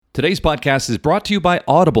Today's podcast is brought to you by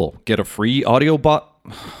Audible. Get a free audio bot.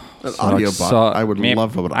 An audio bot. I would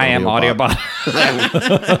love an audio bot. I am audio bot.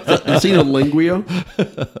 Is he a linguo,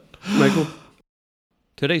 Michael?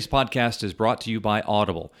 Today's podcast is brought to you by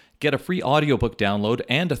Audible. Get a free audiobook download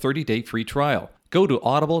and a 30-day free trial. Go to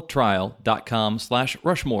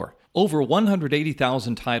audibletrial.com/Rushmore. Over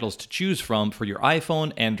 180,000 titles to choose from for your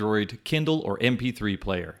iPhone, Android, Kindle, or MP3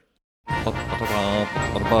 player.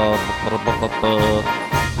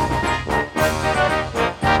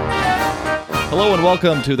 Hello and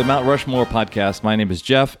welcome to the Mount Rushmore podcast. My name is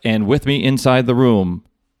Jeff, and with me inside the room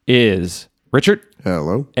is Richard.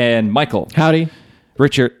 Hello. And Michael. Howdy.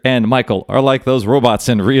 Richard and Michael are like those robots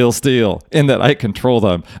in Real Steel in that I control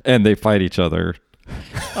them and they fight each other.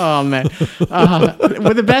 Oh, man.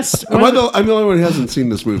 With the best... I'm the only one who hasn't seen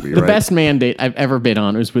this movie, The right? best mandate I've ever been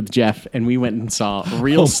on was with Jeff, and we went and saw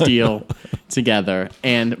Real Steel together.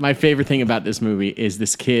 And my favorite thing about this movie is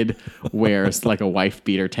this kid wears like a wife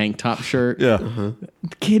beater tank top shirt. Yeah.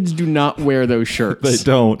 Kids do not wear those shirts. They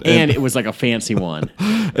don't. And it was like a fancy one.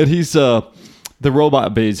 And he's, the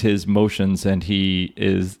robot obeys his motions and he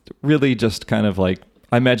is really just kind of like,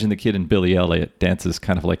 I imagine the kid in Billy Elliot dances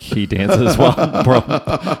kind of like he dances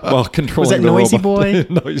while controlling Was that the Noisy robot. Boy?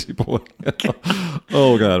 Noisy Boy.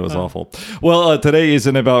 Oh, God, it was awful. Well, today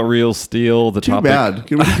isn't about Real Steel. The Too topic. bad.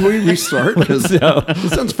 Can we restart? Because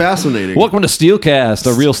this sounds fascinating. Welcome to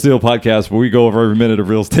Steelcast, a Real Steel podcast where we go over every minute of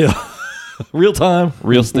Real Steel. Real time,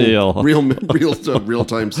 Real Steel.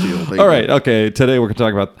 Real-time steel. All right, okay. Today we're going to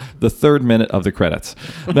talk about the third minute of the credits.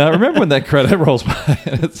 Now, remember when that credit rolls by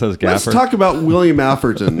and it says Gaffer? Let's talk about William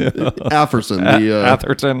Afferton.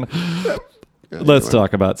 Atherton. Let's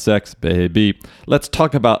talk about sex, baby. Let's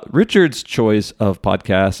talk about Richard's choice of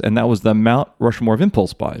podcast, and that was the Mount Rushmore of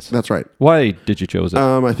Impulse Buys. That's right. Why did you choose it?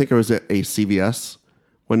 I think I was at a CVS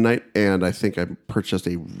one night, and I think I purchased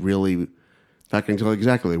a really... I can tell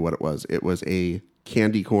exactly what it was. It was a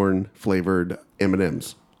candy corn flavored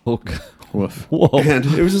M&Ms. Okay. Woof. Whoa. And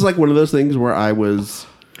it was just like one of those things where I was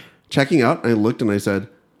checking out, and I looked and I said,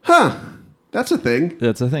 huh, that's a thing.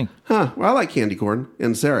 That's the thing. Huh, well, I like candy corn.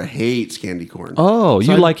 And Sarah hates candy corn. Oh,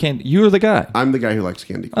 So you like candy. You're the guy. I'm the guy who likes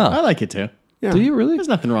candy corn. I like it too. Yeah. Do you really? There's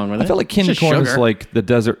nothing wrong with it. I feel like candy It's just corn is sugar. like the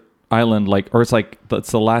desert island, or it's like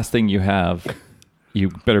that's the last thing you have. You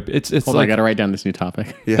better. It's Hold on, I like got to write down this new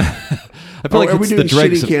topic. Yeah. I feel like are we it's the doing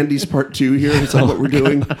dregs. shitty candies part 2 here? Is that what we're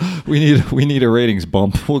doing? We need a ratings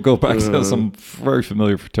bump. We'll go back to some very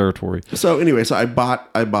familiar territory. So anyway, I bought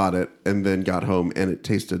it and then got home and it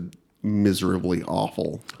tasted miserably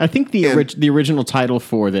awful. I think the original title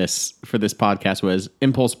for this podcast was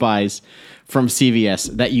Impulse Buys from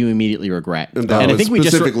CVS that you immediately regret. And that was I think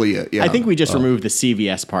specifically it, yeah. I think we just removed the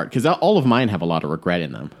CVS part because all of mine have a lot of regret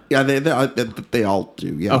in them. Yeah, they all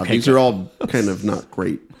do. Yeah, Okay, these good. are all kind of not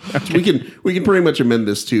great. Okay. We can pretty much amend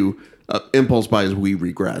this to impulse buys we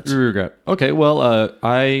regret. Regret. Okay, well,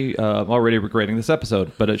 I am already regretting this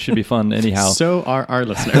episode, but it should be fun anyhow. So are our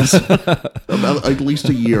listeners. About at least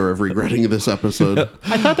a year of regretting this episode.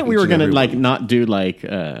 I thought that we were going to not do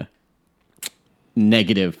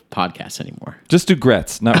negative podcasts anymore. Just do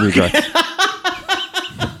grets, not regrets.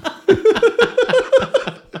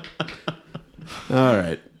 All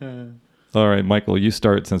right. All right, Michael, you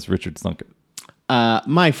start since Richard sunk it.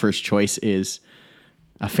 My first choice is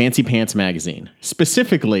a Fancy Pants magazine,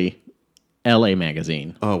 specifically LA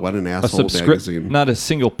Magazine. Oh, what an asshole magazine. Not a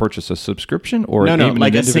single purchase, a subscription or No, even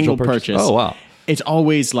like an a individual single purchase. Oh, wow. It's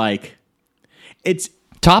always like, it's,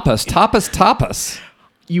 Tapas.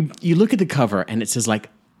 you look at the cover and it says like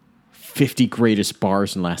 50 greatest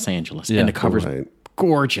bars in Los Angeles. Yeah, and the cover's right.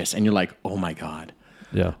 gorgeous. And you're like, oh my God,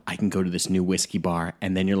 Yeah. I can go to this new whiskey bar.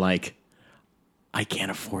 And then you're like, I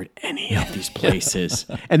can't afford any of these places.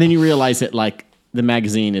 And then you realize that like the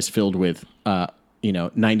magazine is filled with,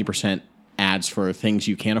 90% ads for things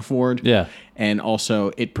you can't afford. Yeah. And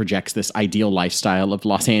also it projects this ideal lifestyle of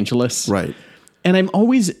Los Angeles. Right. And I'm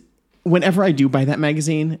always, whenever I do buy that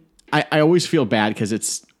magazine, I always feel bad because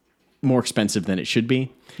it's more expensive than it should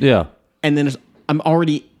be. Yeah. And then I'm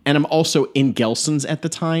also in Gelson's at the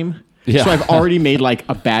time. Yeah. So I've already made like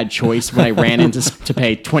a bad choice when I ran into to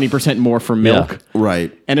pay 20% more for milk. Yeah.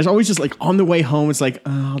 Right. And it's always just like on the way home, it's like,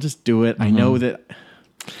 oh, I'll just do it. I know that.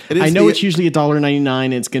 It's usually $1.99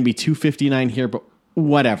 and it's going to be $2.59 here, but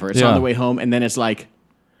whatever. It's on the way home. And then it's like,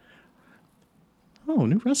 oh,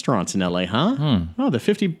 new restaurants in LA, huh? Oh, the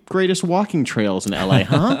 50 greatest walking trails in LA,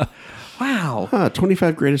 huh? Wow.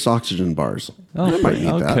 25 greatest oxygen bars. I might need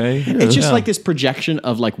that. Okay. It's just like this projection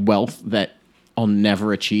of like wealth that I'll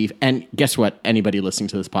never achieve. And guess what? Anybody listening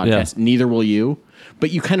to this podcast, neither will you.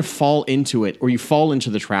 But you kind of fall into it, or you fall into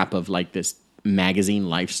the trap of like this magazine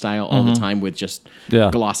lifestyle all the time with just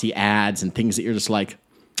Yeah. glossy ads and things that you're just like,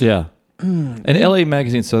 Yeah. And LA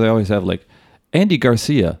Magazine, so they always have like Andy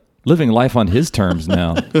Garcia living life on his terms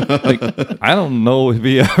now. Like, I don't know if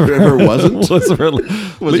he Ever wasn't?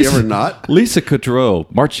 was he ever not? Lisa Kudrow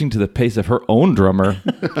marching to the pace of her own drummer.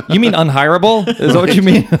 You mean unhireable? Is that what you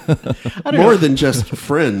mean? More than just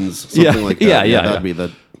friends, something Yeah, like that. yeah, That'd yeah. be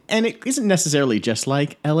the. and it isn't necessarily just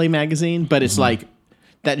like LA Magazine, but it's like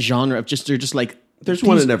that genre of just, they're just like, There's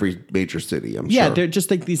one in every major city, I'm yeah, sure. they're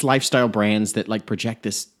just like these lifestyle brands that like project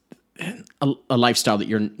this, a lifestyle that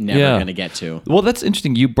you're never Yeah. going to get to. Well, that's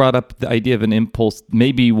interesting. You brought up the idea of an impulse.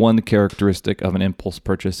 Maybe one characteristic of an impulse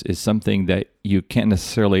purchase is something that you can't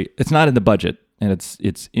necessarily. It's not in the budget, and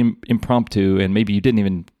it's impromptu, and maybe you didn't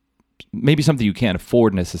even. Maybe something you can't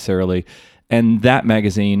afford necessarily, and that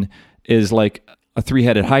magazine is like a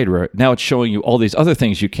three-headed hydra. Now it's showing you all these other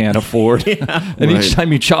things you can't afford, and Right. each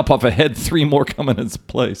time you chop off a head, three more come in its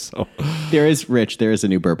place. So. There is a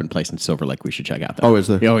new bourbon place in Silver Lake we should check out. Though. Oh, is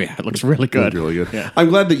there? Oh yeah, it looks really good. Really good. I'm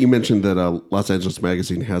glad that you mentioned that Los Angeles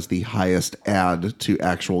Magazine has the highest ad to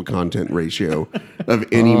actual content ratio of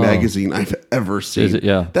any magazine I've ever seen. Is it?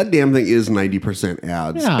 Yeah. That damn thing is 90%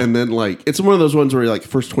 ads. Yeah. And then like it's one of those ones where like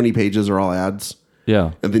first 20 pages are all ads.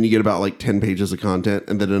 Yeah. And then you get about like 10 pages of content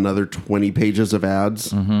and then another 20 pages of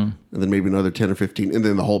ads. And then maybe another 10 or 15. And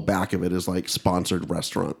then the whole back of it is like sponsored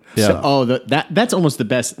restaurant. Yeah. So, that's almost the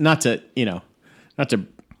best.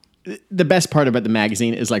 The best part about the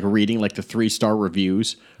magazine is like reading like the 3-star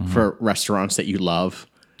reviews for restaurants that you love,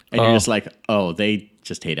 and you're just like, oh, they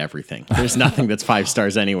just hate everything. There's nothing that's 5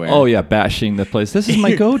 stars anywhere. Oh yeah, bashing the place. This is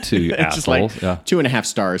my go-to. You It's just assholes. like Yeah. 2.5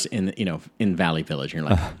 stars in Valley Village. And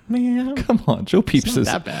you're like, man, Come on, Joe Peeps has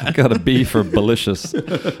that bad. got a B for malicious in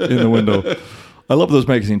the window. I love those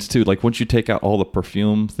magazines too. Like once you take out all the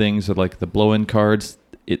perfume things or like the blow-in cards,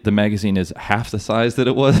 the magazine is half the size that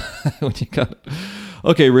it was when you got it.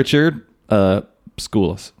 Okay, Richard,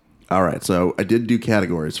 school us. All right. So I did do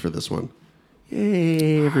categories for this one.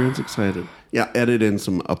 Yay. Everyone's excited. Yeah. Edit in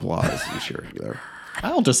some applause and cheering there.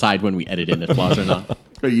 I'll decide when we edit in applause or not.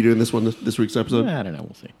 Are you doing this one this week's episode? I don't know.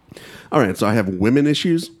 We'll see. All right. So I have women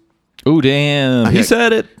issues. Oh damn, he got-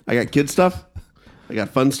 said it. I got kid stuff. I got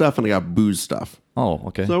fun stuff, and I got booze stuff. Oh,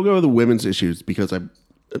 okay. So I'll go with the women's issues because I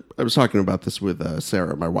was talking about this with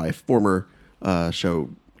Sarah, my wife, former show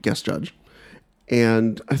guest judge,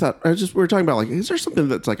 and I thought we were talking about like, is there something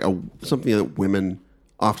that's like something that women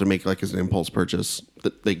often make like as an impulse purchase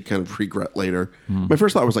that they kind of regret later? My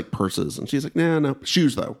first thought was like purses, and she's like, nah, no,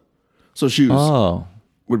 shoes though. So shoes Oh,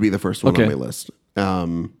 would be the first one Okay. on my list.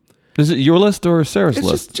 is it your list or Sarah's It's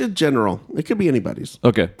list? just general. It could be anybody's.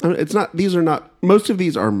 Okay. I mean, it's not. These are not. Most of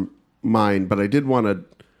these are mine, but I did want to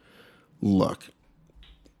look.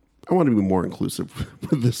 I want to be more inclusive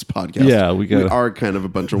with this podcast. Yeah, we gotta- are kind of a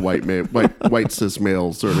bunch of white cis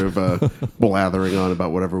males, sort of blathering on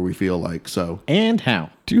about whatever we feel like. So And how?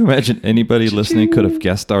 Do you imagine anybody listening could have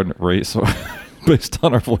guessed our race or based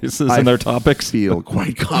on our voices and their topics feel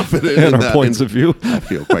quite confident and in our that. points of view? I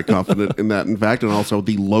feel quite confident in that. In fact, and also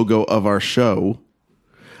the logo of our show.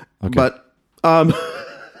 Okay. But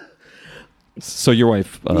So your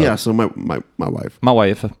wife, yeah, so my wife. my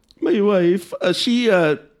wife, My wife, she,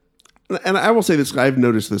 and I will say this, I've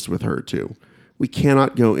noticed this with her too. We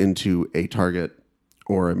cannot go into a Target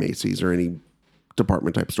or a Macy's or any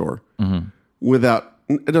department type store without,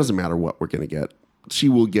 it doesn't matter what we're going to get. She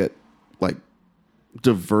will get like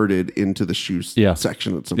diverted into the shoe Yeah.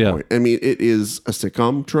 section at some Yeah. point. I mean, it is a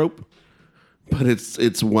sitcom trope, but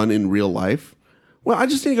it's one in real life. Well, I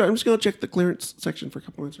just need to go, I'm just going to check the clearance section for a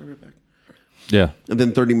couple minutes. I'll be right back. yeah, And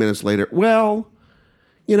then 30 minutes later, well,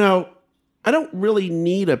 you know, I don't really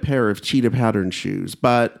need a pair of cheetah pattern shoes,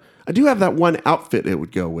 but I do have that one outfit it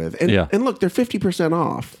would go with. And, Yeah. and look, they're 50%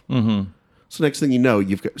 off. Mm-hmm. So next thing you know,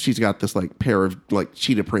 she's got this like pair of like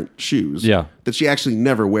cheetah print shoes Yeah. that she actually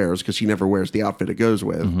never wears because she never wears the outfit it goes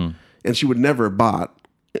with. And she would never have bought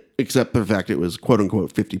except for the fact it was quote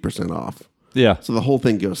unquote 50% off. yeah. So the whole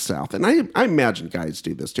thing goes south. And I imagine guys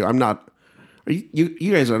do this too. I'm not...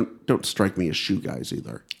 You guys don't strike me as shoe guys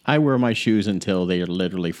either. I wear my shoes until they are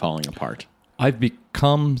literally falling apart. I've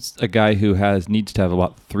become a guy who needs to have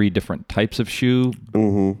about 3 different types of shoe,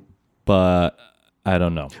 but I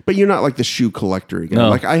don't know. But you're not like the shoe collector again. No,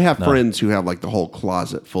 Like I have friends who have like the whole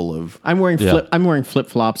closet full of. I'm wearing Yeah. I'm wearing flip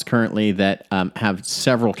flops currently that have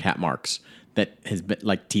several cat marks that has been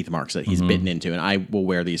like teeth marks that he's bitten into, and I will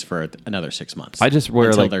wear these for another 6 months. I just wear,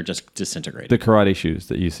 until like, they're just disintegrated. The karate shoes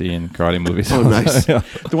that you see in karate movies. Oh, nice. yeah,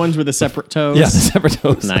 The ones with the separate toes. the separate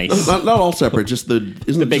toes. Nice. Not all separate. Just the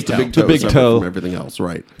big toe. big toe The big separate toe. from everything else,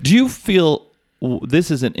 right? Do you feel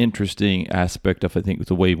this is an interesting aspect of, I think,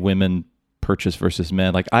 the way women purchase versus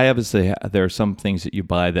men. Like, I obviously, there are some things that you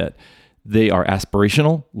buy that they are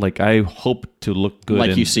aspirational. Like, I hope to look good.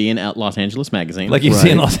 Like you see in Los Angeles Magazine. Like you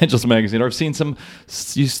see in Los Angeles Magazine. Or I've seen some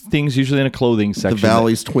things usually in a clothing section. The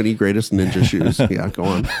Valley's 20 greatest ninja shoes. Yeah, go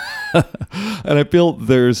on. And I feel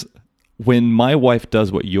when my wife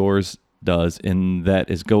does what yours does, in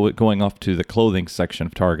that is going off to the clothing section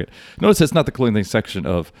of Target. Notice it's not the clothing section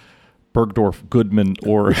of Bergdorf Goodman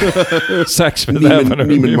or Saks Fifth Avenue,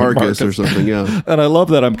 Neiman Marcus or something, yeah. And I love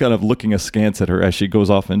that I'm kind of looking askance at her as she goes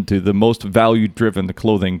off into the most value-driven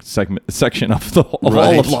clothing section of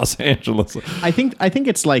all of Los Angeles. I think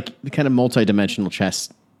it's like the kind of multi-dimensional chess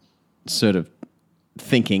sort of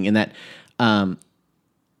thinking, in that,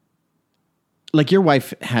 like, your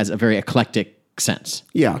wife has a very eclectic sense.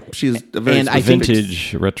 Yeah, she's a very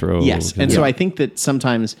vintage, retro. Yes, and so I think that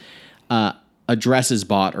sometimes a dress is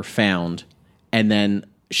bought or found, and then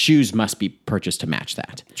shoes must be purchased to match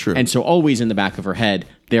that. True. And so always in the back of her head,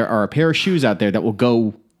 there are a pair of shoes out there that will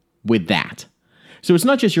go with that. So it's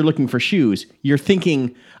not just you're looking for shoes, you're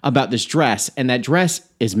thinking about this dress, and that dress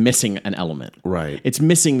is missing an element. Right. It's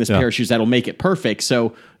missing this pair of shoes that'll make it perfect.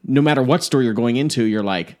 So no matter what store you're going into, you're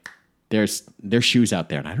like, there's shoes out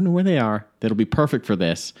there, and I don't know where they are, that'll be perfect for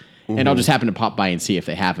this. And I'll just happen to pop by and see if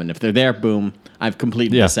they have. And if they're there, boom, I've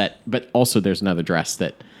completed the set. But also there's another dress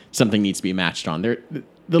that something needs to be matched on.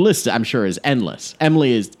 The list, I'm sure, is endless.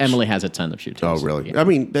 Emily has a ton of shoe tips. Oh, really? Yeah. I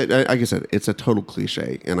mean, like I said, it's a total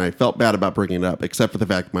cliche. And I felt bad about bringing it up, except for the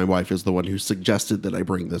fact my wife is the one who suggested that I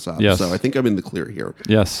bring this up. Yes. So I think I'm in the clear here.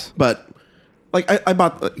 Yes. But like I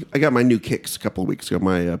got my new kicks a couple of weeks ago,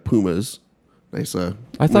 my Pumas. Nice.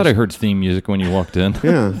 I thought I heard theme music when you walked in.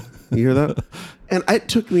 Yeah. You hear that? And it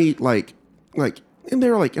took me like, and they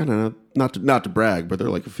were like, I don't know, not to brag, but they're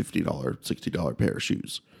like a $50, $60 pair of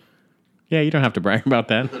shoes. Yeah, you don't have to brag about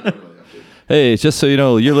that. Hey, just so you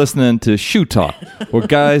know, you're listening to Shoe Talk, where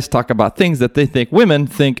guys talk about things that they think women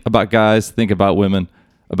think about guys, think about women,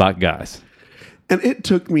 about guys. And it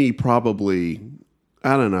took me probably,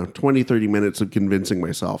 I don't know, 20, 30 minutes of convincing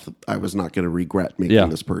myself that I was not going to regret making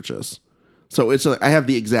this purchase. So it's I have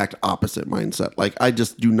the exact opposite mindset. Like, I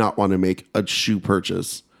just do not want to make a shoe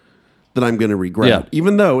purchase that I'm going to regret,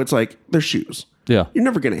 even though it's like, they're shoes. Yeah. You're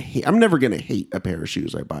never going to hate. I'm never going to hate a pair of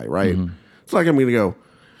shoes I buy, right? Mm-hmm. It's like I'm going to go,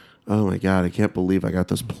 oh my God, I can't believe I got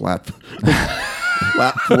this platform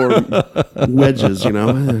wedges, you know?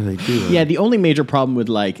 I do. Yeah, the only major problem with,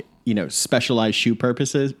 like, you know, specialized shoe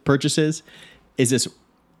purchases is this: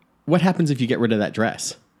 what happens if you get rid of that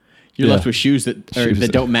dress? You're left with shoes that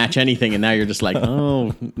don't match anything, and now you're just like,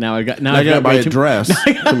 oh, now I got to buy a dress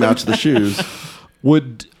to match the shoes.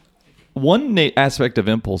 Would one aspect of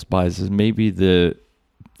impulse buys is maybe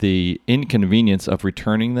the inconvenience of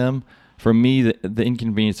returning them? For me, the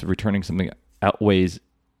inconvenience of returning something always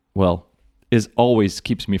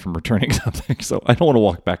keeps me from returning something. So I don't want to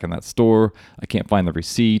walk back in that store. I can't find the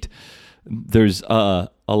receipt. There's a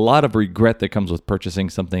lot of regret that comes with purchasing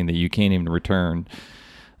something that you can't even return.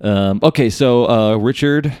 Okay, so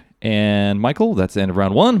Richard and Michael, that's the end of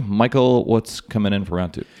round one. Michael, what's coming in for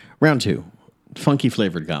round two? Round two, funky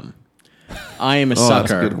flavored gum. I am a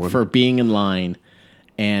sucker for being in line,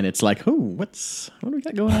 and it's like, what do we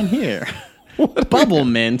got going on here? Bubble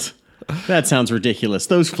mint. That sounds ridiculous.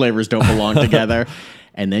 Those flavors don't belong together.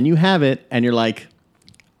 And then you have it, and you're like,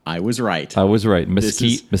 I was right.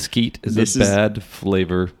 Mesquite is a bad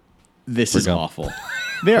flavor. This is awful.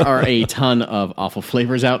 There are a ton of awful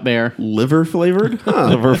flavors out there. Liver flavored?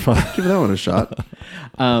 Huh. Give that one a shot.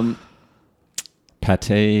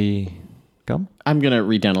 Pate gum? I'm going to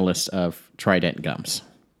read down a list of Trident gums.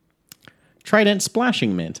 Trident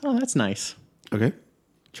splashing mint. Oh, that's nice. Okay.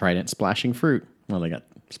 Trident splashing fruit. Well, they got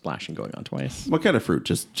splashing going on twice. What kind of fruit?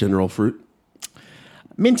 Just general fruit?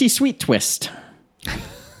 Minty sweet twist.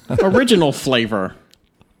 Original flavor.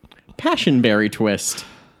 Passionberry twist.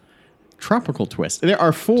 Tropical twist. There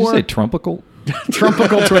are 4. Did you say tropical?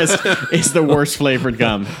 Tropical twist is the worst flavored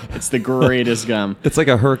gum. It's the greatest gum. It's like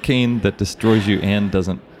a hurricane that destroys you and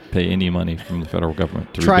doesn't pay any money from the federal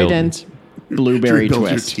government to Trident blueberry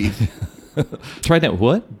twist. Your teeth. Trident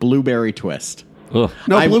what? Blueberry twist. Ugh.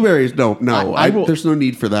 No, blueberries. No. There's no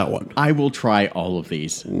need for that one. I will try all of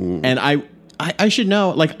these. And I should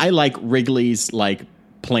know, like, I like Wrigley's, like,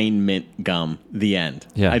 plain mint gum, the end.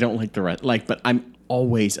 Yeah. I don't like the rest. Like, but I'm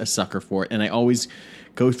always a sucker for it. And I always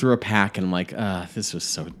go through a pack and I'm like, this was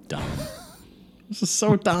so dumb. This is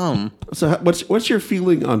so dumb. So what's your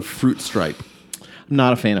feeling on Fruit Stripe? I'm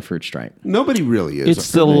not a fan of Fruit Stripe. Nobody really is. It's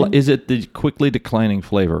still, is it the quickly declining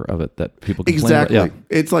flavor of it that people complain exactly about?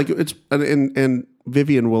 Yeah. It's like, and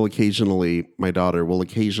Vivian will occasionally, my daughter will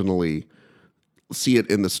occasionally see it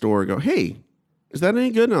in the store and go, "Hey, is that any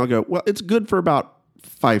good?" And I'll go, "Well, it's good for about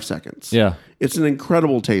 5 seconds." Yeah. It's an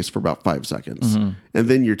incredible taste for about 5 seconds. And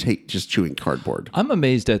then you're just chewing cardboard. I'm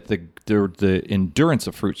amazed at the endurance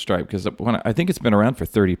of Fruit Stripe because I think it's been around for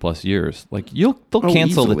 30 plus years. Like they'll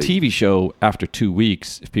cancel easily. the TV show after 2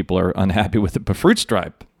 weeks if people are unhappy with it. But Fruit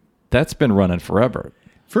Stripe, that's been running forever.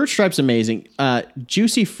 Fruit Stripe's amazing.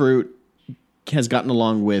 Juicy Fruit has gotten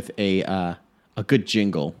along with a good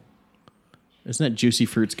jingle. Isn't that Juicy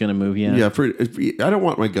Fruit's Gonna Move You? Yeah, I don't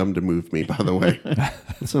want my gum to move me, by the way.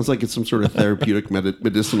 It sounds like it's some sort of therapeutic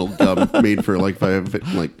medicinal gum made for like if I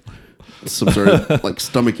have like some sort of like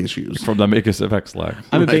stomach issues. From the Makers of X-Lax.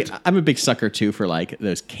 I'm a big sucker too for like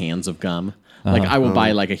those cans of gum. Like I will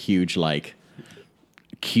buy like a huge like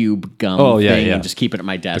cube gum thing and just keep it at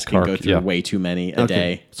my desk and go through way too many a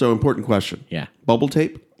day. So important question. Yeah. Bubble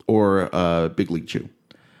tape or Big League Chew?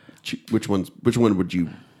 Which one would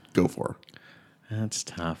you go for? That's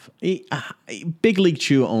tough. Big League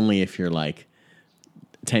Chew only if you're like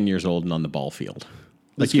 10 years old and on the ball field.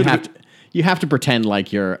 Like you have to pretend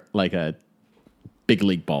like you're like a big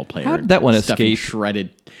league ball player. How did that one stuffing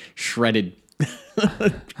escape? shredded How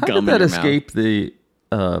gum did that in your escape the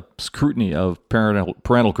scrutiny of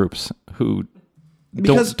parental groups who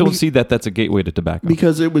Because don't see that's a gateway to tobacco?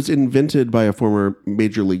 Because it was invented by a former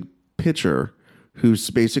major league pitcher who's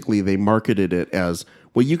basically they marketed it as,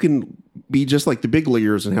 well, you can be just like the big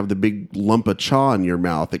leaguers and have the big lump of chaw in your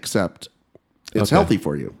mouth, except it's healthy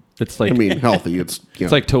for you. It's like healthy. It's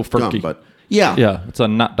like tofurkey. gum, but yeah. It's a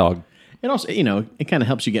nut dog. It also, it kind of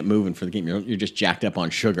helps you get moving for the game. You're just jacked up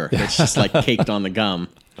on sugar. It's just like caked on the gum.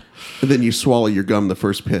 And then you swallow your gum the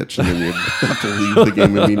first pitch, and then you have to leave the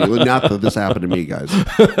game immediately. Not that this happened to me, guys.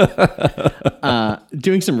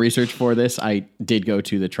 Doing some research for this, I did go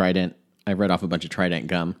to the Trident. I read off a bunch of Trident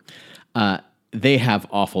gum. They have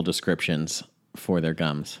awful descriptions for their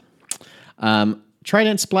gums.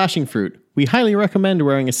 Trident Splashing Fruit. We highly recommend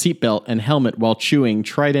wearing a seatbelt and helmet while chewing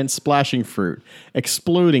Trident Splashing Fruit.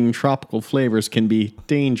 Exploding tropical flavors can be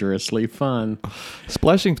dangerously fun.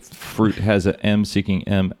 Splashing Fruit has an M seeking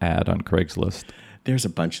M ad on Craigslist. There's a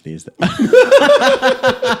bunch of these.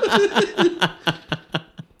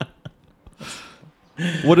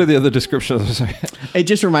 What are the other descriptions? It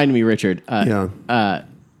just reminded me, Richard. Yeah.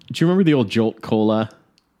 Do you remember the old Jolt Cola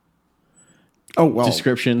Oh, well.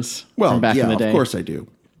 descriptions Well, from back in the day? of course I do.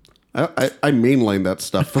 I mainlined that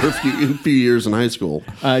stuff for a few years in high school.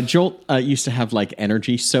 Jolt used to have like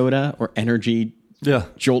energy soda or energy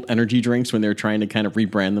Jolt energy drinks when they were trying to kind of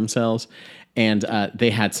rebrand themselves. And they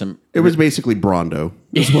had some... It was basically Brondo,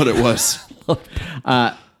 is what it was.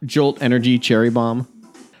 Jolt Energy Cherry Bomb.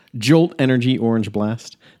 Jolt Energy Orange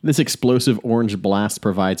Blast. This explosive orange blast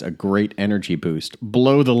provides a great energy boost.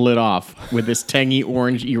 Blow the lid off with this tangy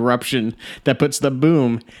orange eruption that puts the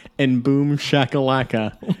boom in boom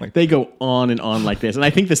shakalaka. They go on and on like this. And I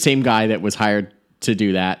think the same guy that was hired to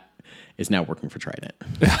do that is now working for Trident.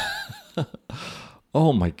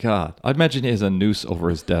 Oh my God. I imagine he has a noose over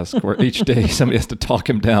his desk where each day somebody has to talk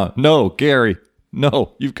him down. No, Gary.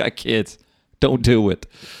 No, you've got kids. Don't do it.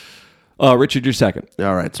 Richard, your second.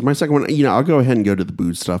 All right. So my second one, I'll go ahead and go to the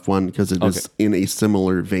booze stuff one because it is in a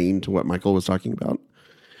similar vein to what Michael was talking about.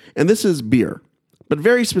 And this is beer, but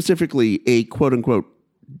very specifically a quote unquote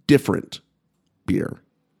different beer.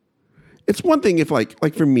 It's one thing if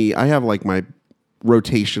like for me, I have like my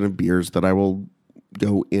rotation of beers that I will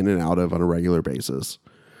go in and out of on a regular basis.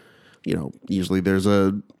 Usually there's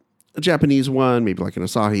a Japanese one, maybe like an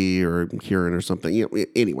Asahi or Kirin or something.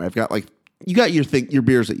 Anyway, I've got like, you got your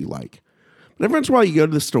beers that you like. But every once in a while you go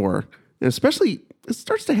to the store, and especially it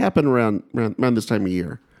starts to happen around this time of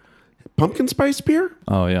year. Pumpkin spice beer?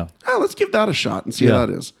 Oh, yeah. Let's give that a shot and see how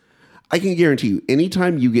that is. I can guarantee you,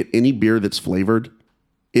 anytime you get any beer that's flavored,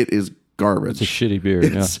 it is garbage. It's a shitty beer.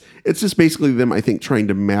 It's just basically them, I think, trying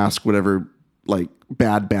to mask whatever like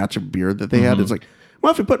bad batch of beer that they had. It's like,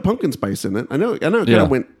 well, if we put pumpkin spice in it, I know it kind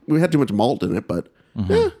of we had too much malt in it, but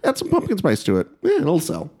add some pumpkin spice to it. It'll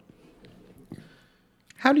sell.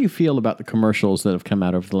 How do you feel about the commercials that have come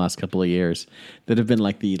out over the last couple of years that have been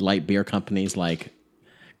like the light beer companies like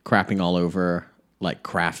crapping all over like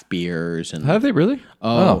craft beers? And Have they really?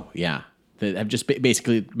 Oh, yeah. They have just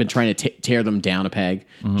basically been trying to tear them down a peg,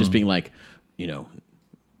 just being like,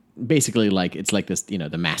 basically like it's like this, the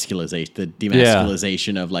masculization, the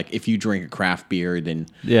demasculization of like if you drink a craft beer, then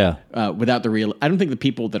without the real. I don't think the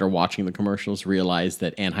people that are watching the commercials realize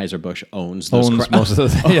that Anheuser-Busch owns most of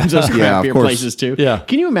those craft beer places too. Yeah.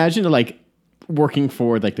 Can you imagine like working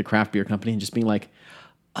for like the craft beer company and just being like,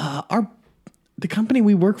 our the company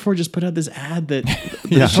we work for just put out this ad that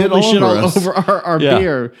Yeah. shit all over our Yeah.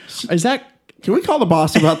 beer. Is that Can we call the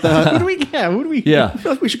boss about that? what do we Yeah. I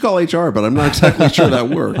feel like we should call HR, but I'm not exactly sure that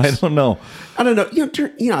works. I don't know. I don't know.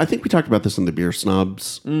 I think we talked about this in the Beer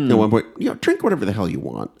Snobs at one point. Drink whatever the hell you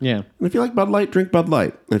want. Yeah. And if you like Bud Light, drink Bud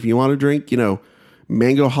Light. And if you want to drink,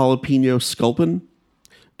 mango jalapeno sculpin,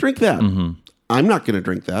 drink that. I'm not going to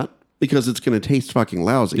drink that because it's going to taste fucking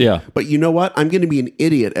lousy. Yeah. But you know what? I'm going to be an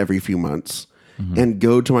idiot every few months and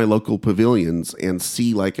go to my local pavilions and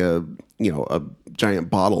see like a giant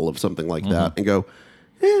bottle of something like that and go,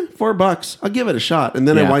 $4. I'll give it a shot. And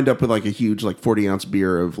then I Yeah. wind up with like a huge 40-ounce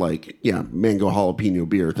beer of mango jalapeno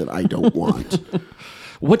beer that I don't want.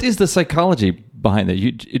 What is the psychology behind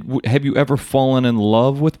that? Have you ever fallen in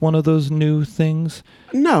love with one of those new things?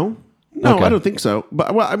 No, Okay. I don't think so.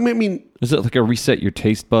 But I mean, Is it like a reset your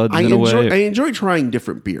taste buds I in a way? enjoy trying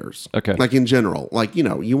different beers. Okay. Like in general,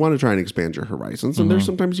 you want to try and expand your horizons, and there's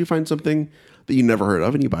sometimes you find something that you never heard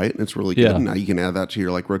of, and you buy it, and it's really good. Yeah. And now you can add that to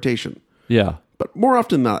your rotation. Yeah. But more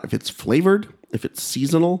often than not, if it's flavored, if it's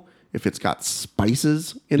seasonal, if it's got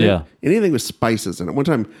spices in Yeah. it, anything with spices in it. One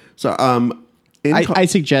time, so I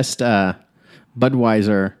suggest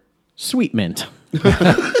Budweiser Sweet Mint.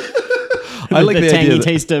 I like the the tangy idea that-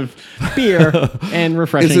 taste of beer and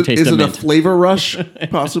refreshing taste is of it a mint. flavor rush?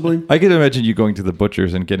 Possibly. I can imagine you going to the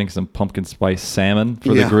butcher's and getting some pumpkin spice salmon for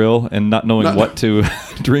the Yeah. grill and not knowing what to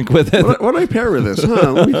drink with it. What do I pair with this?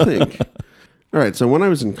 Let me think. All right. So when I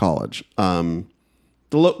was in college,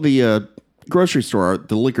 the grocery store,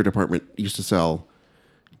 the liquor department used to sell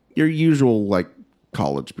your usual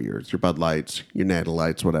college beers, your Bud Lights, your Natty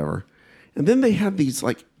Lights, whatever. And then they had these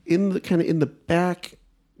in the back,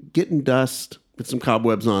 getting dust with some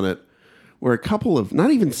cobwebs on it, were a couple of not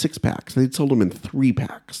even 6-packs. They'd sold them in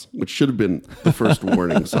 3-packs, which should have been the first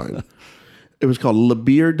warning sign. It was called La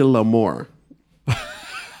Bière de l'Amour.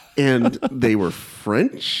 And they were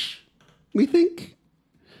French, we think.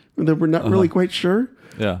 They were not really quite sure.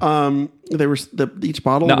 Yeah. They were each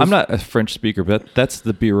bottle. Now, was, I'm not a French speaker, but that's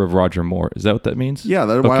the beer of Roger Moore. Is that what that means? Yeah.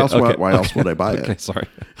 Why else would I buy it? Okay, sorry.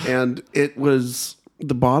 And it was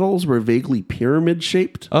the bottles were vaguely pyramid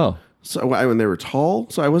shaped. Oh. So when they were tall,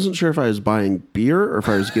 so I wasn't sure if I was buying beer or if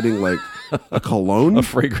I was getting a cologne, A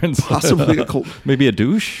fragrance. possibly Maybe a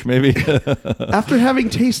douche? Maybe. After having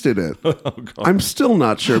tasted it, Oh, I'm still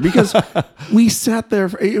not sure because we sat there.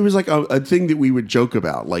 It was like a thing that we would joke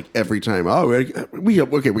about, every time. Oh, we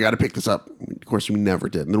got to pick this up. Of course, we never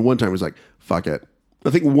did. And then one time it was like, fuck it. I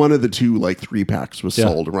think one of the two 3-packs was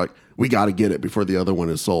sold, and we're like, we got to get it before the other one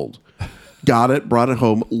is sold. Got it, brought it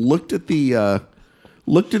home, looked at the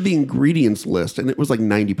ingredients list, and it was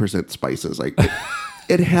 90% spices.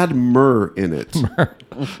 It had myrrh in it.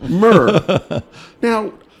 Myrrh.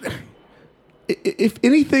 Now, if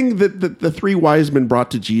anything that the 3 wise men brought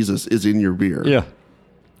to Jesus is in your beer, Yeah.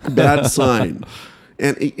 bad sign.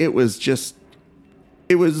 And it was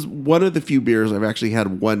one of the few beers I've actually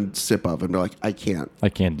had one sip of and be like, I can't do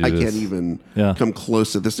this. I can't even Yeah. come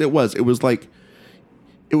close to this. It was like,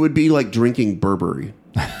 it would be like drinking Burberry.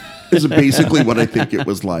 Is basically what I think it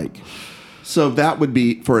was like. So that would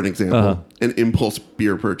be, for an example, an impulse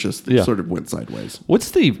beer purchase that sort of went sideways.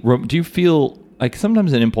 Do you feel like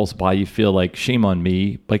sometimes an impulse buy, you feel like shame on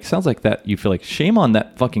me? Sounds like that. You feel like shame on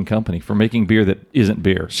that fucking company for making beer that isn't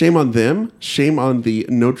beer. Shame on them. Shame on the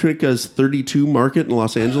Notricas 32 market in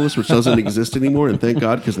Los Angeles, which doesn't exist anymore. And thank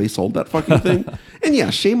God, because they sold that fucking thing. And yeah,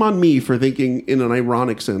 shame on me for thinking in an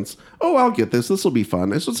ironic sense, oh, I'll get this. This will be fun.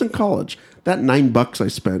 This was in college. That $9 I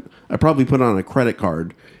spent, I probably put on a credit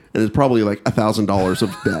card. And it's probably $1,000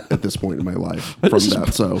 of debt at this point in my life from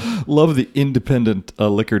that. So Love the independent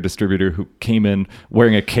liquor distributor who came in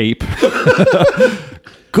wearing a cape.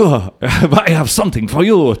 Good. I have something for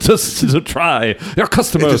you to try. Your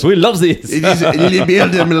customers, we love this. it is La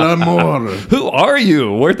Bière de l'Amour. Who are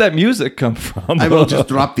you? Where'd that music come from? I will just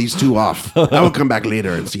drop these 2 off. I will come back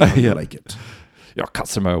later and see how you like it. Your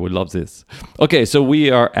customer would love this. Okay, so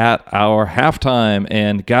we are at our halftime,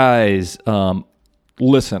 and guys,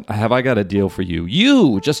 listen, have I got a deal for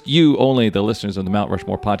you? Just you only, the listeners of the Mount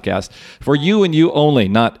Rushmore podcast. For you and you only,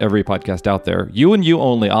 not every podcast out there. You and you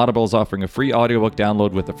only, Audible is offering a free audiobook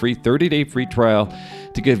download with a free 30-day free trial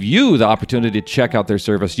to give you the opportunity to check out their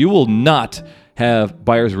service. You will not have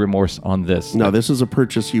buyer's remorse on this. No, this is a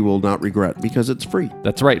purchase you will not regret because it's free.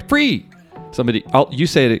 That's right, free. You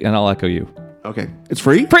say it and I'll echo you. Okay. It's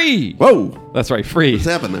free? Free! Whoa. That's right, free. What's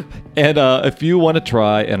happening? And if you want to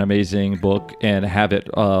try an amazing book and have it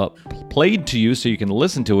played to you so you can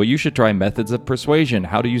listen to it, you should try Methods of Persuasion,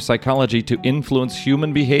 How to Use Psychology to Influence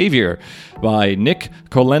Human Behavior by Nick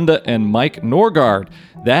Kolenda and Mike Norgard.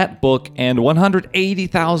 That book and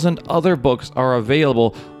 180,000 other books are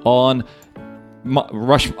available on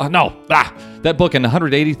that book and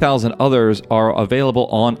 180,000 others are available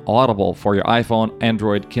on Audible for your iPhone,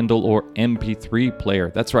 Android, Kindle, or MP3 player.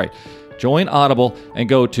 That's right. Join Audible and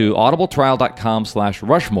go to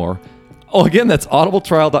audibletrial.com/Rushmore. Oh, again, that's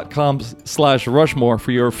audibletrial.com/Rushmore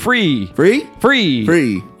for your free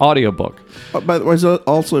audiobook. By the way, it's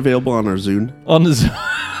also available on our Zune. On the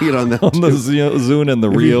Get on that. on the Zune and the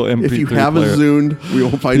Rio MP3 If you have player. a Zune, we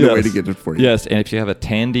will find a way to get it for you. Yes, and if you have a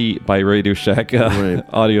Tandy by Radio Shack Right.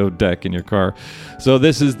 audio deck in your car. So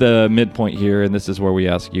this is the midpoint here, and this is where we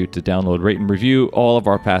ask you to download, rate, and review all of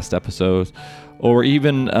our past episodes, or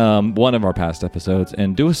even one of our past episodes,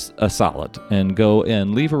 and do us a solid and go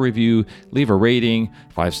and leave a review, leave a rating.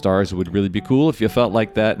 5 stars would really be cool if you felt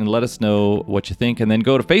like that, and let us know what you think. And then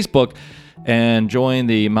go to Facebook and join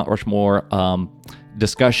the Mount Rushmore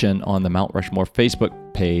discussion on the Mount Rushmore Facebook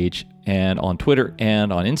page and on Twitter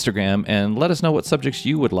and on Instagram, and let us know what subjects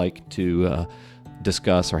you would like to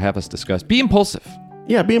discuss or have us discuss. Be impulsive.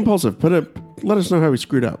 Yeah, be impulsive. Let us know how we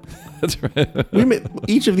screwed up. That's right.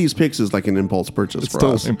 Each of these picks is like an impulse purchase for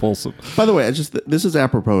us. Impulsive. By the way, this is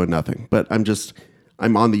apropos of nothing, but I'm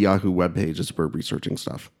on the Yahoo webpage as we're researching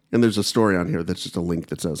stuff, and there's a story on here that's just a link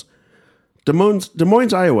that says Des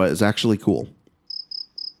Moines, Iowa is actually cool.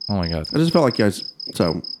 Oh my God. I just felt like guys.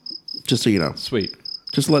 So, just so you know, Sweet.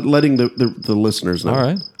 just letting the listeners know. All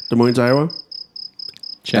right. Des Moines, Iowa.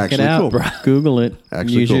 Check Actually it out. cool. Google it.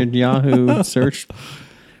 Actually Use cool. your Yahoo search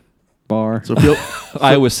bar. So feel.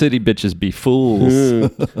 Iowa City bitches be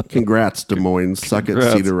fools. Congrats, Des Moines. Suck it,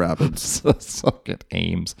 Congrats. Cedar Rapids. Suck it,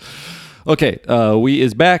 Ames. Okay, we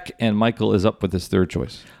is back, and Michael is up with his third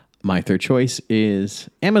choice. My third choice is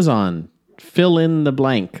Amazon. Fill in the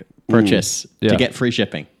blank purchase Yeah. to get free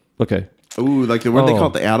shipping. Okay. Ooh, like what they call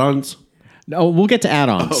it, the add-ons. No, we'll get to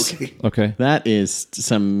add-ons. Okay. Okay. That is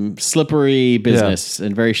some slippery business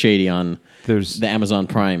and very shady on There's the Amazon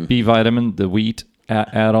Prime. B vitamin, the wheat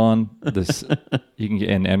add-on. This you can get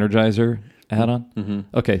an Energizer add-on. Mm-hmm.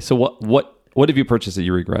 Okay, so what have you purchased that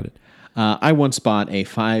you regretted? I once bought a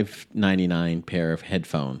 $5.99 pair of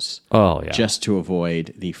headphones. Oh yeah, Just to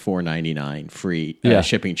avoid the $4.99 free Yeah.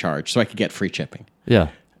 shipping charge, so I could get free shipping. yeah.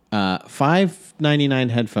 $5.99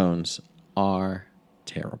 headphones are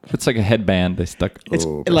terrible. It's like a headband they stuck. It's a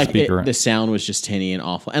like speaker. the sound was just tinny and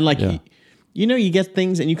awful, and like Yeah. you get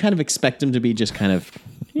things and you kind of expect them to be just kind of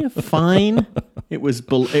fine. It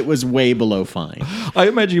was way below fine. I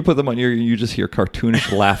imagine you put them on your, you just hear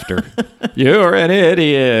cartoonish laughter. You're an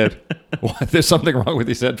idiot. What? There's something wrong with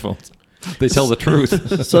these headphones. They tell the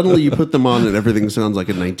truth. Suddenly you put them on and everything sounds like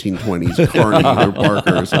a 1920s Carney or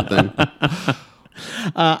Barker or something.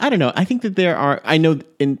 I don't know. I think that there are. I know,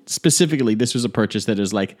 specifically, this was a purchase that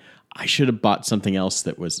is like I should have bought something else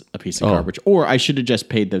that was a piece of garbage, or I should have just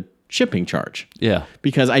paid the shipping charge. Yeah.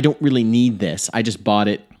 Because I don't really need this. I just bought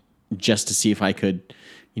it just to see if I could,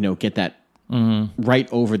 get that right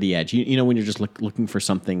over the edge. You know, when you're just looking for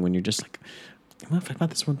something, when you're just like, well, if I bought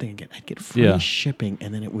this one thing again, I'd get free shipping,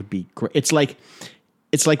 and then it would be great. It's like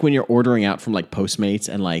when you're ordering out from like Postmates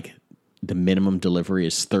and like the minimum delivery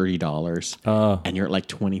is $30, and you're at like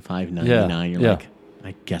 $25.99. You're like,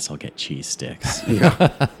 I guess I'll get cheese sticks.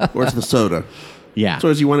 Where's the soda? Yeah. So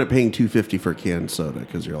as you want it paying $2.50 for canned soda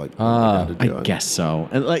because you're like, I guess so.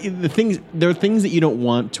 And like there are things that you don't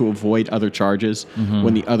want to avoid other charges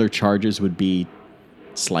when the other charges would be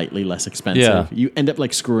slightly less expensive. Yeah. You end up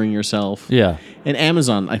like screwing yourself. Yeah. And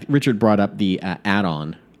Amazon, Richard brought up the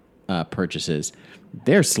add-on purchases.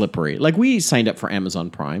 They're slippery. Like we signed up for Amazon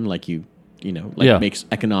Prime, like makes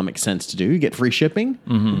economic sense to do. You get free shipping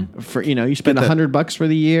for you spend $100 for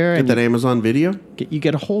the year, Get and that Amazon Video. you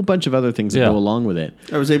get a whole bunch of other things that go along with it.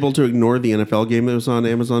 I was able to ignore the NFL game that was on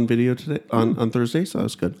Amazon Video today on Thursday, so that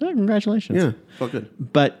was good. Oh, congratulations. Yeah, felt good.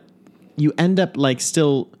 But you end up like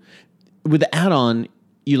still with the add-on,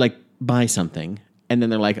 you like buy something and then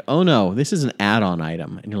they're like, oh no, this is an add-on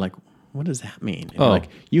item. And you're like, what does that mean? And you're like,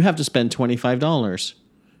 you have to spend $25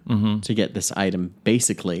 to get this item.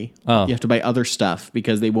 Basically, you have to buy other stuff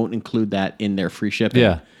because they won't include that in their free shipping.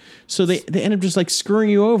 Yeah. So they end up just like screwing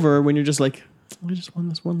you over when you're just like, I just want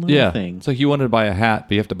this one little thing. It's like you wanted to buy a hat,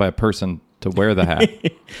 but you have to buy a person to wear the hat.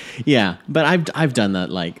 Yeah, but I've done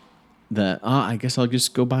that. Like I guess I'll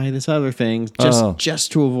just go buy this other thing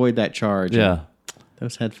just to avoid that charge. Yeah. And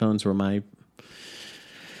those headphones were my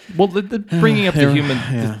Well, bringing up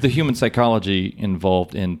the human psychology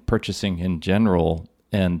involved in purchasing in general,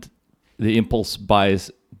 and the impulse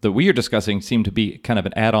buys that we are discussing seem to be kind of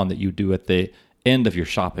an add-on that you do at the end of your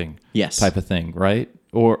shopping, type of thing, right?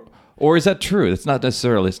 Or is that true? It's not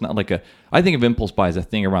necessarily. It's not like I think of impulse buy as a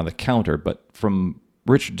thing around the counter, but from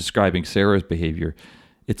Richard describing Sarah's behavior,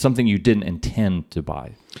 it's something you didn't intend to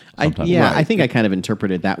buy. I think I kind of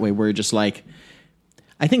interpret it that way, where just like,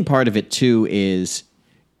 I think part of it too is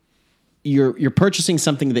you're purchasing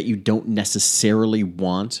something that you don't necessarily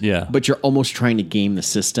want, but you're almost trying to game the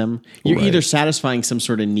system. You're either satisfying some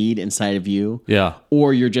sort of need inside of you,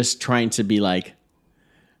 or you're just trying to be like,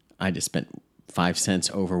 I just spent 5 cents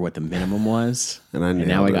over what the minimum was, and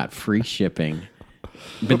now I got free shipping.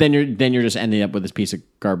 But then you're just ending up with this piece of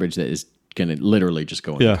garbage that is going to literally just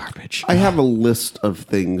go in the garbage. I have a list of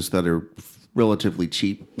things that are relatively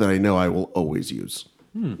cheap that I know I will always use,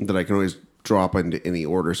 that I can always drop into any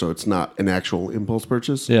order, so it's not an actual impulse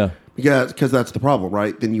purchase. Yeah, because that's the problem,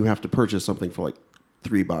 right? Then you have to purchase something for like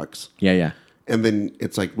 $3. Yeah. And then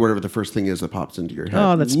it's like whatever the first thing is that pops into your head.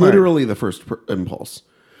 Oh, that's smart. Literally the first impulse.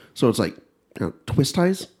 So it's like twist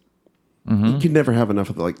ties. You can never have enough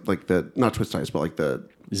of like the not twist ties, but like the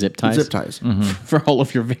zip ties. Zip ties for all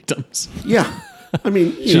of your victims. Yeah, I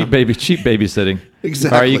mean, cheap babysitting.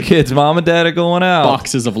 Exactly. Are you kids? Mom and dad are going out.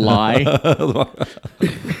 Boxes of lye.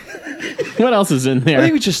 What else is in there? I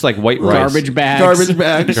think it's just like white rice. Garbage bags.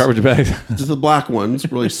 Garbage bags. Just the black ones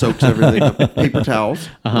really soaks everything up. Paper towels.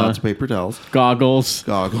 Lots of paper towels. Goggles.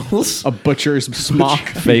 A butcher's smock.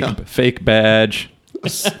 Fake badge.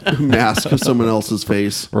 Mask of someone else's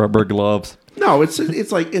face. Rubber gloves. No, it's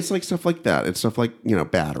like stuff like that. It's stuff like,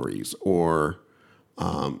 batteries or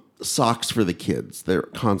socks for the kids. They're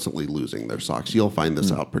constantly losing their socks. You'll find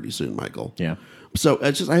this out pretty soon, Michael. Yeah. So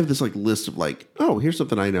I have this like list of like, oh, here's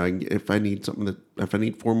something I know. If I need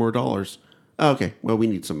 $4 more, okay, well, we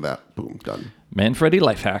need some of that. Boom, done. Manfredi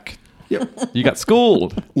life hack. Yep. You got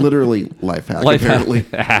schooled. Literally life hack. Apparently,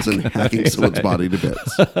 as in hacking someone's body to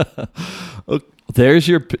bits. There's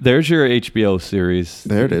your HBO series.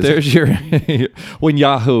 There it is. There's your when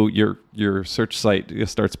Yahoo your search site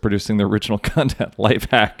starts producing the original content. Life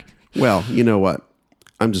hack. Well, you know what?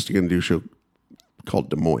 I'm just going to do a show called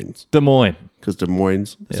Des Moines. Because Des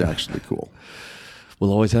Moines is actually cool.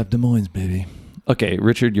 We'll always have Des Moines, baby. Okay,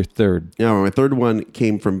 Richard, your third. Yeah, my third one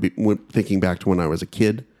came from thinking back to when I was a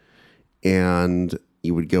kid, and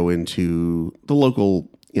you would go into the local,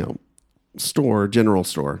 store, general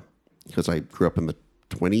store, because I grew up in the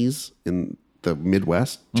 20s in the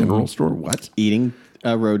Midwest. General store, what? Eating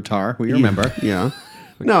road tar, we remember. Yeah.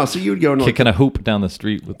 No, so you would go into kicking a hoop down the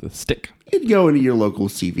street with a stick. You'd go into your local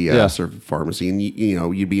CVS or pharmacy, and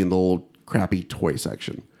you'd be in the little crappy toy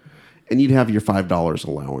section, and you'd have your $5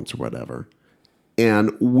 allowance or whatever.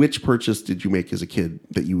 And which purchase did you make as a kid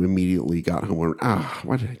that you immediately got home and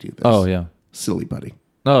why did I do this? Oh yeah, Silly Putty.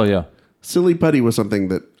 Oh yeah, Silly Putty was something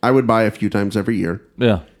that I would buy a few times every year.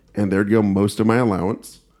 Yeah, and there'd go most of my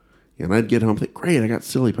allowance, and I'd get home and think, great, I got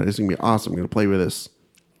Silly Putty. This is gonna be awesome. I'm gonna play with this.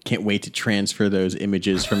 Can't wait to transfer those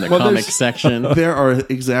images from the comics section. There are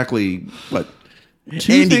exactly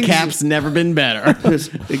Andy Cap's never been better.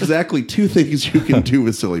 There's exactly two things you can do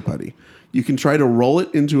with Silly Putty. You can try to roll it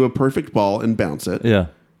into a perfect ball and bounce it. Yeah.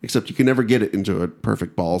 Except you can never get it into a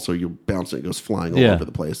perfect ball, so you bounce it, it goes flying all over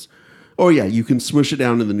the place. Or you can smush it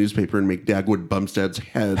down in the newspaper and make Dagwood Bumstead's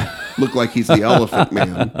head look like he's the Elephant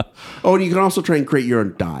Man. Oh, and you can also try and create your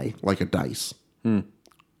own die, like a dice. A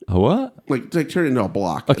what? Like turn it into a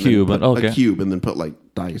block. A cube. A cube, and then put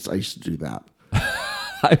dice. I used to do that.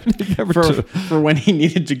 I've never for when he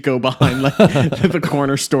needed to go behind the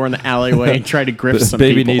corner store in the alleyway and try to grip some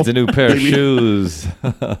baby people. Needs a new pair of shoes.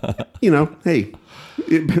 Hey,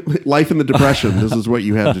 life in the Depression. This is what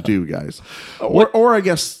you had to do, guys. Or I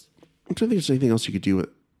guess I'm trying to think if there's anything else you could do with.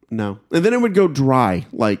 No, and then it would go dry.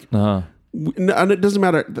 And it doesn't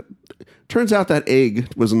matter. Turns out that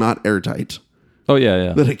egg was not airtight. Oh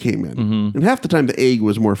yeah. That it came in, and half the time the egg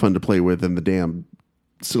was more fun to play with than the damn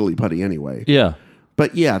Silly Putty anyway. Yeah.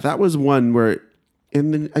 But yeah, that was one where,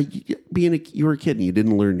 and then you were a kid and you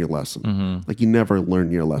didn't learn your lesson. Like you never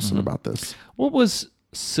learned your lesson about this. What was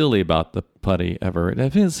silly about the putty ever? I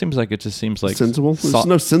think it seems like sensible. There's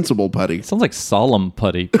no sensible putty. It sounds like solemn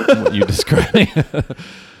putty. What you describing?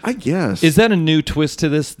 I guess. Is that a new twist to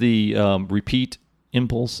this? The repeat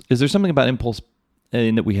impulse. Is there something about impulse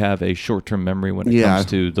in that we have a short-term memory when it comes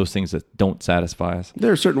to those things that don't satisfy us? There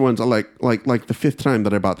are certain ones I like the fifth time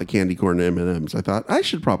that I bought the candy corn M&Ms. I thought I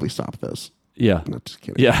should probably stop this. Yeah. Not just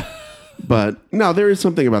kidding. Yeah. But no, there is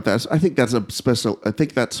something about that. I think that's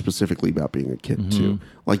specifically about being a kid too.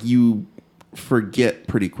 Like you forget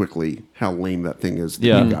pretty quickly how lame that thing is that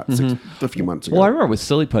Yeah. you got a few months ago. Well, I remember with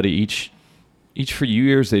Silly Putty, each for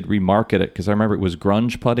years they'd remarket it because I remember it was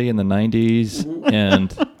grunge putty in the 90s, and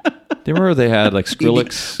do you remember they had like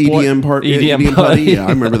Skrillex EDM EDM putty. Yeah, I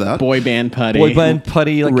remember that. Boy band putty. boy band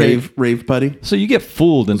putty, like Rave putty. so you get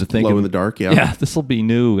fooled into thinking Glow in the dark. Yeah. yeah, this will be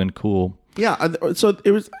new and cool. Yeah, so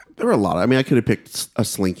there were a lot. I mean, I could have picked a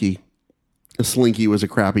Slinky. A Slinky was a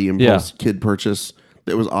crappy impulse kid purchase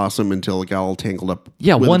that was awesome until it got all tangled up.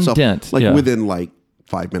 Yeah, with one itself, dent, like yeah. within like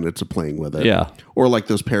 5 minutes of playing with it. Yeah. Or like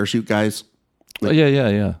those parachute guys.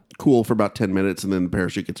 Yeah. Cool for about 10 minutes, and then the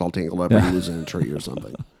parachute gets all tangled up and you lose in a tree or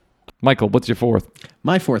something. Michael, what's your fourth?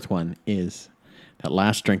 My fourth one is that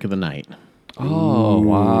last drink of the night. Oh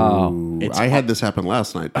wow! I had this happen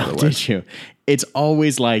last night, by the way. Did you? It's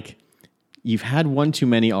always like you've had one too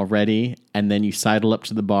many already, and then you sidle up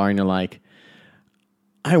to the bar and you're like,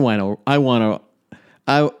 I want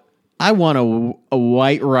a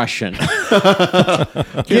White Russian.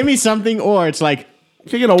 Give me something, or it's like,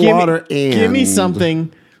 Can I get a water and give me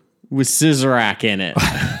something with Scissorak in it.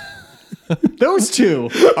 Those two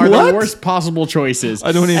are What? the worst possible choices.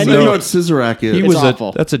 I don't even I And don't know. know what Scissorak is. He It's was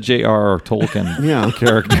awful. that's a J.R.R. Tolkien Yeah.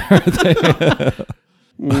 character.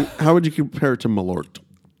 How would you compare it to Malort?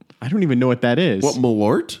 I don't even know what that is. What,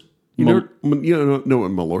 Malort? You don't know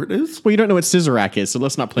what Malort is? Well, you don't know what Scissorak is, so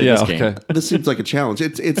let's not play yeah, this game. okay. This seems like a challenge.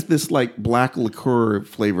 It's this like black liqueur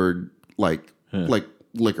flavored like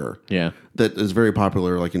liquor. Yeah. That is very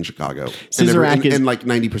popular like in Chicago. Scissorak is- and like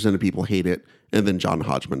 90% of people hate it, and then John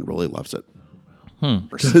Hodgman really loves it.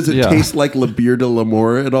 Does it Yeah. taste like La Bière de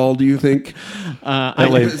l'Amour at all, do you think? Is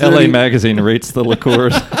there LA any- Magazine rates the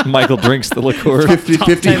liqueurs. Michael drinks the liqueurs. 50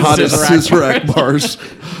 10 hottest Scissorak Scissorak bars.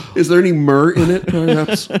 Is there any myrrh in it,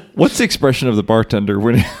 perhaps? What's the expression of the bartender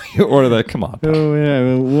when you order that? Come on. Oh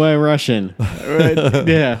yeah, White Russian.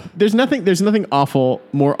 Yeah, there's nothing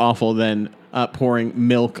more awful than pouring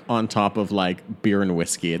milk on top of like beer and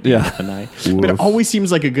whiskey at the end of the night. But it always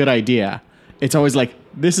seems like a good idea. It's always like,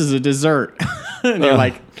 this is a dessert, and you're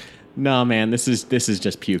like, no man, this is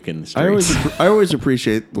just puke in the streets. I always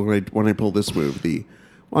appreciate when I pull this move. I'm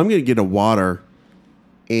going to get a water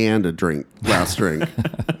and a last drink,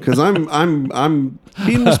 because I'm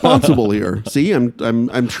being responsible here. See, I'm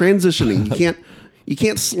transitioning. You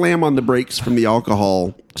can't slam on the brakes from the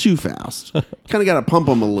alcohol too fast. Kind of got to pump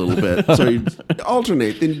them a little bit. So you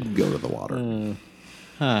alternate, then you can go to the water.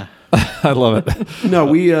 I love it. No,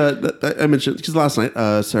 I mentioned because last night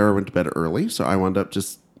Sarah went to bed early, so I wound up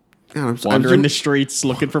just Wandering the streets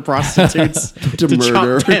looking for prostitutes to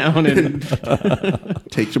murder. chop down and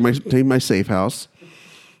take my safe house.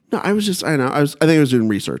 No, I think I was doing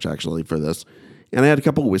research actually for this, and I had a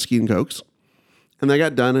couple of whiskey and cokes, and I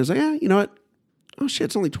got done. I was like, you know what? Oh shit,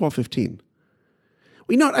 it's only 12:15. Well,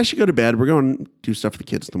 you know what? I should go to bed. We're going to do stuff for the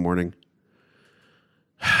kids in the morning.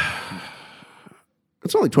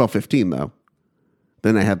 It's only 12:15 though.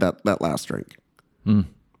 Then I had that last drink.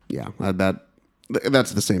 Yeah,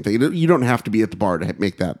 that's the same thing. You don't have to be at the bar to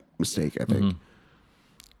make that mistake, I think.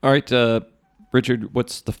 All right, Richard,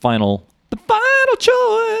 what's the final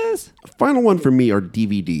choice? Final one for me are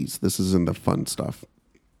DVDs. This is in the fun stuff.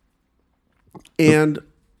 And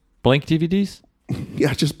Blank DVDs?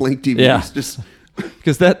 yeah, just blank DVDs. Yeah. Just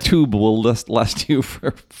Because that tube will last you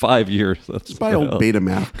for 5 years. That's buy old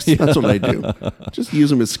Betamax. That's what I do. Just use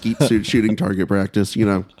them as skeet suit shooting target practice,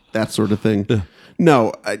 that sort of thing.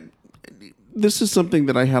 No, this is something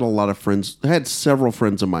that I had a lot of friends. I had several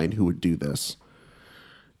friends of mine who would do this.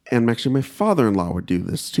 And actually my father-in-law would do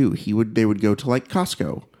this too. They would go to like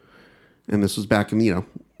Costco. And this was back in,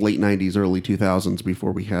 late 90s, early 2000s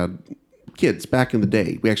before we had kids. Back in the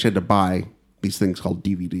day, we actually had to buy these things called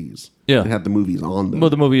DVDs. Yeah. That had the movies on them. Well,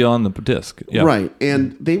 the movie on the disc. Yeah. Right.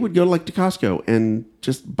 And they would go to Costco and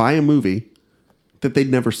just buy a movie that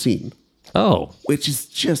they'd never seen, Oh, which is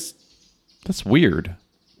just that's weird.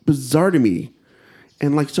 bizarre to me.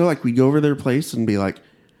 And we'd go over to their place and be like,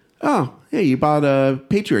 oh, hey, you bought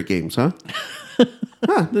Patriot Games, huh?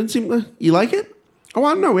 Didn't seem, you like it? Oh,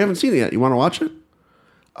 I don't know. We haven't seen it yet. You want to watch it?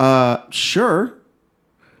 Sure.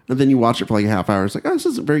 And then you watch it for like a half hour. It's like, oh, this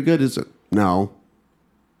isn't very good, is it? No.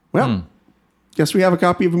 Well, guess we have a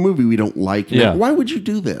copy of a movie we don't like. Now. Yeah. Why would you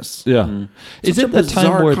do this? Yeah. Is Such it a the time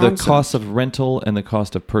bizarre where the concept. cost of rental and the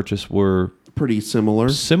cost of purchase were Pretty similar.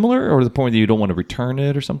 similar, or the point that you don't want to return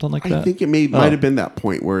it or something like that? I think it might have been that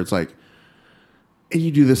point where it's like, and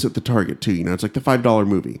you do this at the Target too. It's like the $5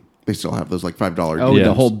 movie. They still have those like $5. oh, Yeah.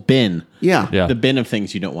 the whole bin, yeah. Yeah. the bin of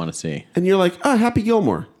things you don't want to see. And you're like, oh, Happy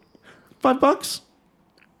Gilmore, $5.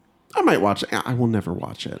 I might watch it. I will never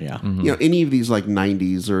watch it. Yeah. Any of these like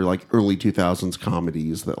 90s or like early 2000s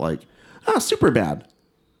comedies that like, super bad.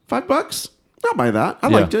 $5? I'll buy that. I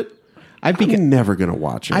liked it. I'm never going to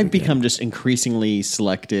watch it. I've become just increasingly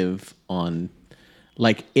selective on,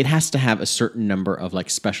 like, it has to have a certain number of like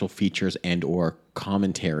special features and or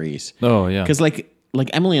commentaries. Oh yeah, because like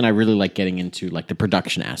Emily and I really like getting into like the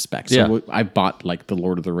production aspect. So I bought like the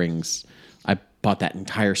Lord of the Rings. I bought that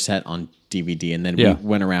entire set on DVD, and then we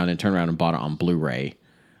went around and turned around and bought it on Blu-ray.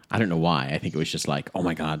 I don't know why. I think it was just like, oh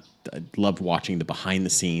my God, I loved watching the behind the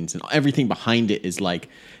scenes, and everything behind it is like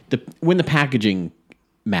when the packaging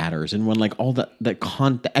matters, and when like all the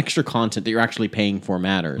extra content that you're actually paying for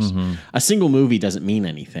matters. A single movie doesn't mean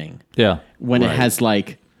anything. Yeah, when it has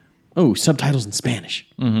like, subtitles in Spanish.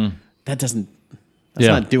 That's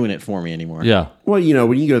not doing it for me anymore. Yeah. Well, you know,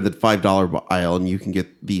 when you go to the $5 aisle and you can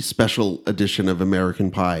get the special edition of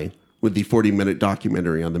American Pie with the 40-minute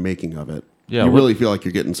documentary on the making of it. Yeah, you really feel like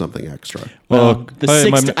you're getting something extra. Well,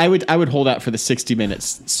 I would hold out for the 60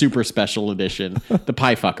 minutes super special edition, the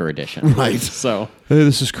Pie Fucker edition. Right. So, hey,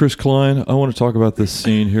 this is Chris Klein. I want to talk about this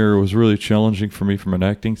scene here. It was really challenging for me from an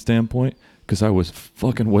acting standpoint because I was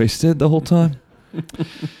fucking wasted the whole time.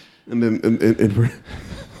 And then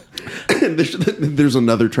and there's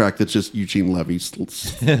another track that's just Eugene Levy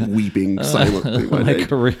weeping silently. My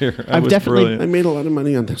career. I made a lot of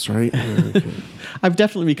money on this, right? Okay. I've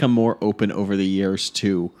definitely become more open over the years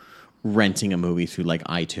to renting a movie through like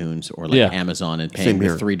iTunes or like Amazon and paying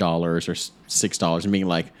 $3 or $6 and being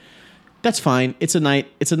like, that's fine. It's a night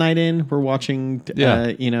in. We're watching,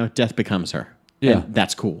 Death Becomes Her. Yeah, and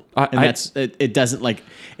that's cool. It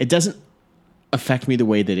doesn't affect me the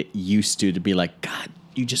way that it used to be like, God,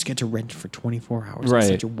 you just get to rent for 24 hours. Right.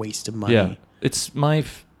 It's such a waste of money. Yeah.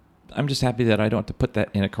 I'm just happy that I don't have to put that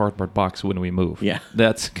in a cardboard box when we move. Yeah.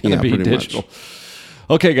 That's going to be digital. Much.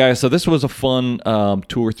 Okay, guys. So this was a fun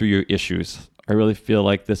tour through your issues. I really feel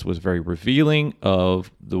like this was very revealing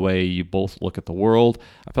of the way you both look at the world.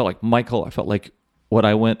 I felt like Michael, what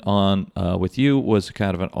I went on with you was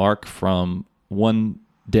kind of an arc from one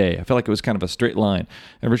day. I felt like it was kind of a straight line.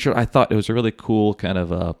 And Richard, I thought it was a really cool kind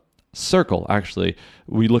of a circle, actually.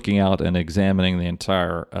 We looking out and examining the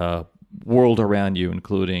entire world around you,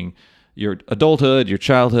 including your adulthood, your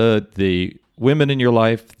childhood, the women in your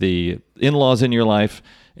life, the in-laws in your life.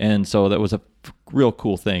 And so that was a real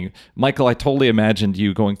cool thing. Michael, I totally imagined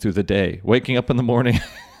you going through the day, waking up in the morning,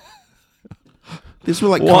 these were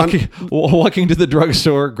like walking to the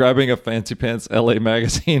drugstore, grabbing a Fancy Pants LA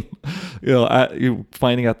magazine, you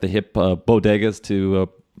finding out the hip bodegas to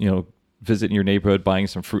visit in your neighborhood, buying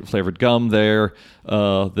some fruit flavored gum there,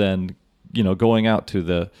 then going out to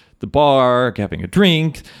the bar, having a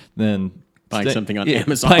drink, then buying something on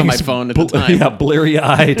Amazon on my phone at the time. Yeah,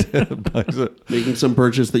 bleary-eyed. Making some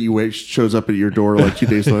purchase that you wait shows up at your door like 2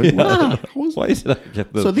 days later. Wow. Why did I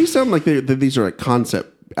get this? So these sound like these are like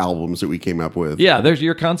concept albums that we came up with. Yeah, there's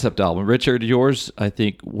your concept album. Richard, yours, I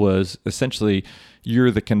think, was essentially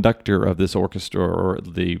you're the conductor of this orchestra or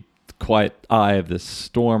the quiet eye of this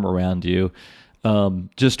storm around you.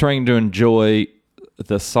 Just trying to enjoy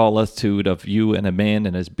the solitude of you and a man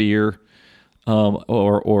and his beer.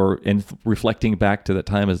 Or reflecting back to that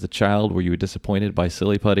time as a child where you were disappointed by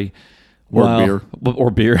Silly Putty.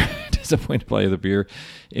 Or beer. Disappointed by the beer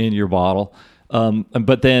in your bottle.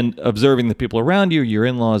 But then observing the people around you, your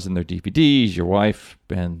in-laws and their DVDs, your wife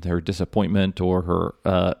and her disappointment or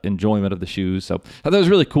her enjoyment of the shoes. So that was a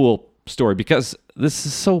really cool story because this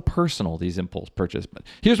is so personal, these impulse purchases. But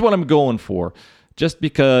here's what I'm going for. Just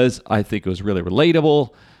because I think it was really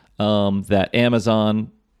relatable, that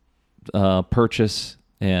Amazon purchase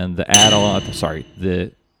and the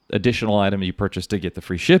the additional item you purchased to get the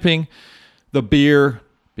free shipping, the beer,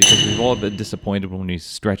 because we've all been disappointed when we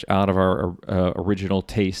stretch out of our original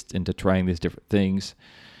taste into trying these different things.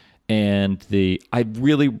 And I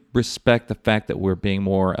really respect the fact that we're being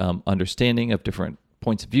more understanding of different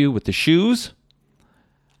points of view with the shoes.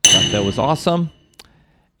 That was awesome.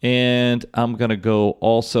 And I'm going to go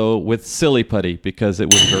also with Silly Putty because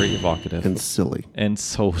it was very evocative. And silly. And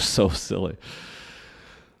so silly.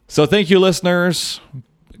 So thank you, listeners.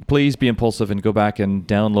 Please be impulsive and go back and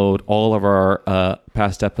download all of our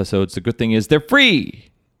past episodes. The good thing is they're free.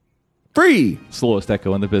 Free. Slowest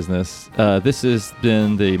echo in the business. This has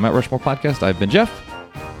been the Mount Rushmore podcast. I've been Jeff.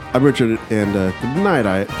 I'm Richard. And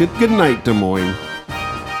good night, Des Moines.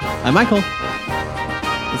 I'm Michael.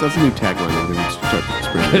 That's a new tagline. I'm going to start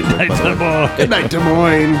spreading. Good night, Des Moines. Good night, Des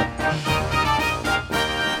Moines.